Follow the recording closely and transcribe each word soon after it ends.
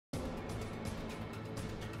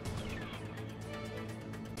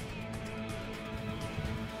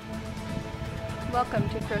Welcome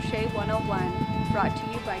to Crochet 101, brought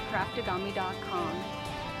to you by craftagami.com.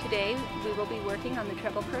 Today we will be working on the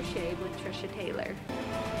treble crochet with Trisha Taylor.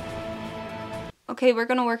 Okay, we're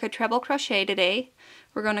going to work a treble crochet today.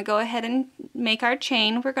 We're going to go ahead and make our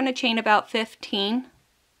chain. We're going to chain about 15.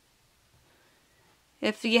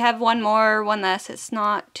 If you have one more or one less, it's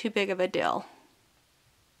not too big of a deal.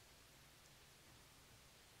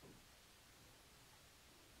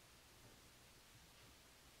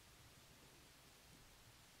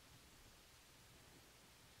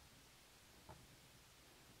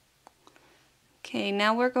 Okay,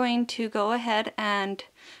 now we're going to go ahead and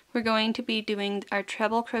we're going to be doing our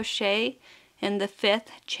treble crochet in the 5th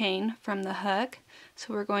chain from the hook.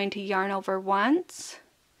 So we're going to yarn over once,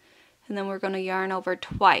 and then we're going to yarn over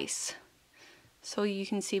twice. So you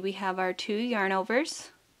can see we have our 2 yarn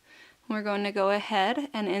overs. We're going to go ahead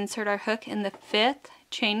and insert our hook in the 5th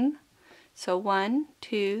chain. So 1,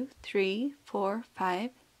 2, 3, 4, 5.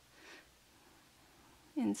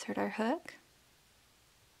 Insert our hook.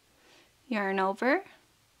 Yarn over,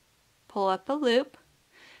 pull up a loop.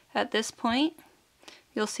 At this point,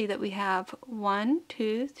 you'll see that we have 1,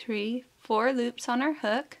 2, 3, 4 loops on our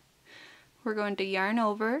hook. We're going to yarn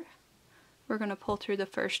over. We're going to pull through the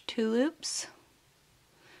first 2 loops.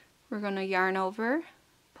 We're going to yarn over,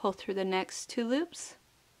 pull through the next 2 loops.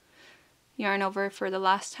 Yarn over for the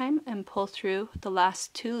last time and pull through the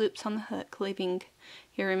last 2 loops on the hook, leaving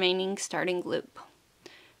your remaining starting loop.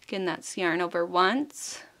 Again, that's yarn over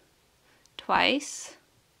once, twice.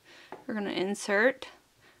 We're going to insert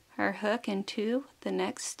our hook into the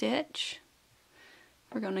next stitch.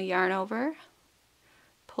 We're going to yarn over,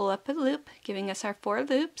 pull up a loop, giving us our 4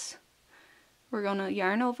 loops. We're going to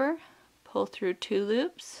yarn over, pull through 2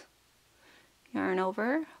 loops, yarn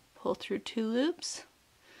over, pull through 2 loops,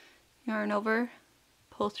 yarn over,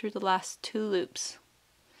 pull through the last 2 loops,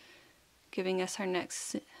 giving us our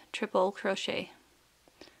next triple crochet.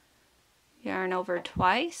 Yarn over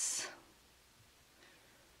twice,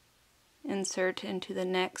 insert into the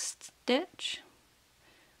next stitch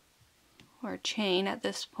or chain at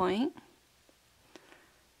this point,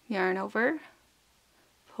 yarn over,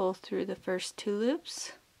 pull through the first 2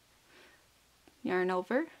 loops, yarn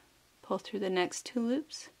over, pull through the next 2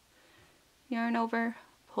 loops, yarn over,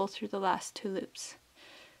 pull through the last 2 loops.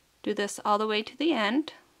 Do this all the way to the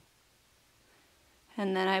end,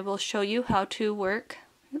 and then I will show you how to work,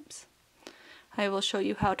 I will show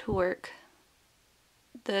you how to work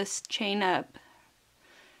this chain up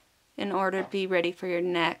in order to be ready for your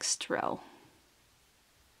next row.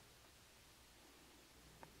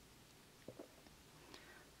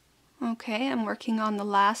 Okay, I'm working on the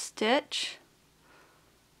last stitch.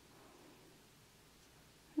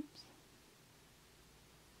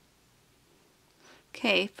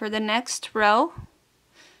 Okay, for the next row,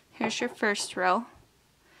 here's your first row.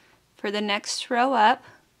 For the next row up,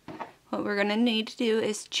 what we're going to need to do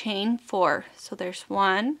is chain 4. So there's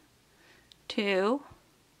 1, 2,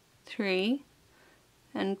 3,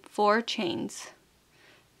 and 4 chains.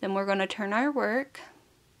 Then we're going to turn our work.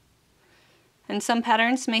 And some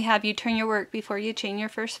patterns may have you turn your work before you chain your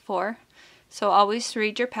first 4. So always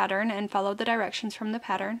read your pattern and follow the directions from the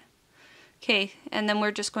pattern. Okay, and then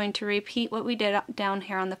we're just going to repeat what we did down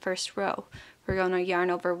here on the first row. We're going to yarn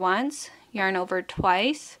over once, yarn over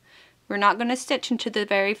twice. We're not going to stitch into the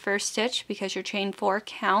very first stitch because your chain 4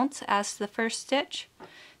 counts as the first stitch.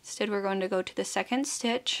 Instead, we're going to go to the second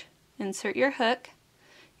stitch, insert your hook,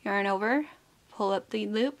 yarn over, pull up the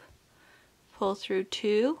loop, pull through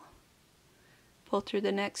 2, pull through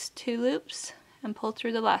the next 2 loops, and pull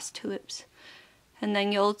through the last 2 loops. And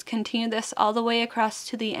then you'll continue this all the way across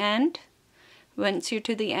to the end. Once you're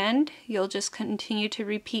to the end, you'll just continue to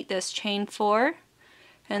repeat this chain 4,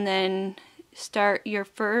 and then start your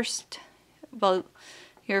first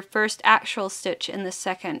actual stitch in the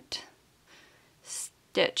second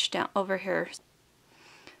stitch down over here,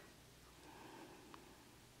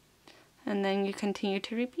 and then you continue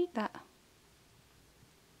to repeat that.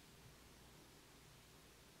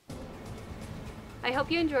 I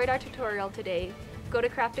hope you enjoyed our tutorial today. Go to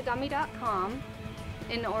craftagami.com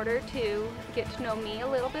in order to get to know me a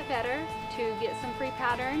little bit better, to get some free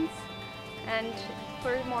patterns, and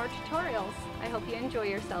for more tutorials. I hope you enjoy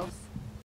yourselves.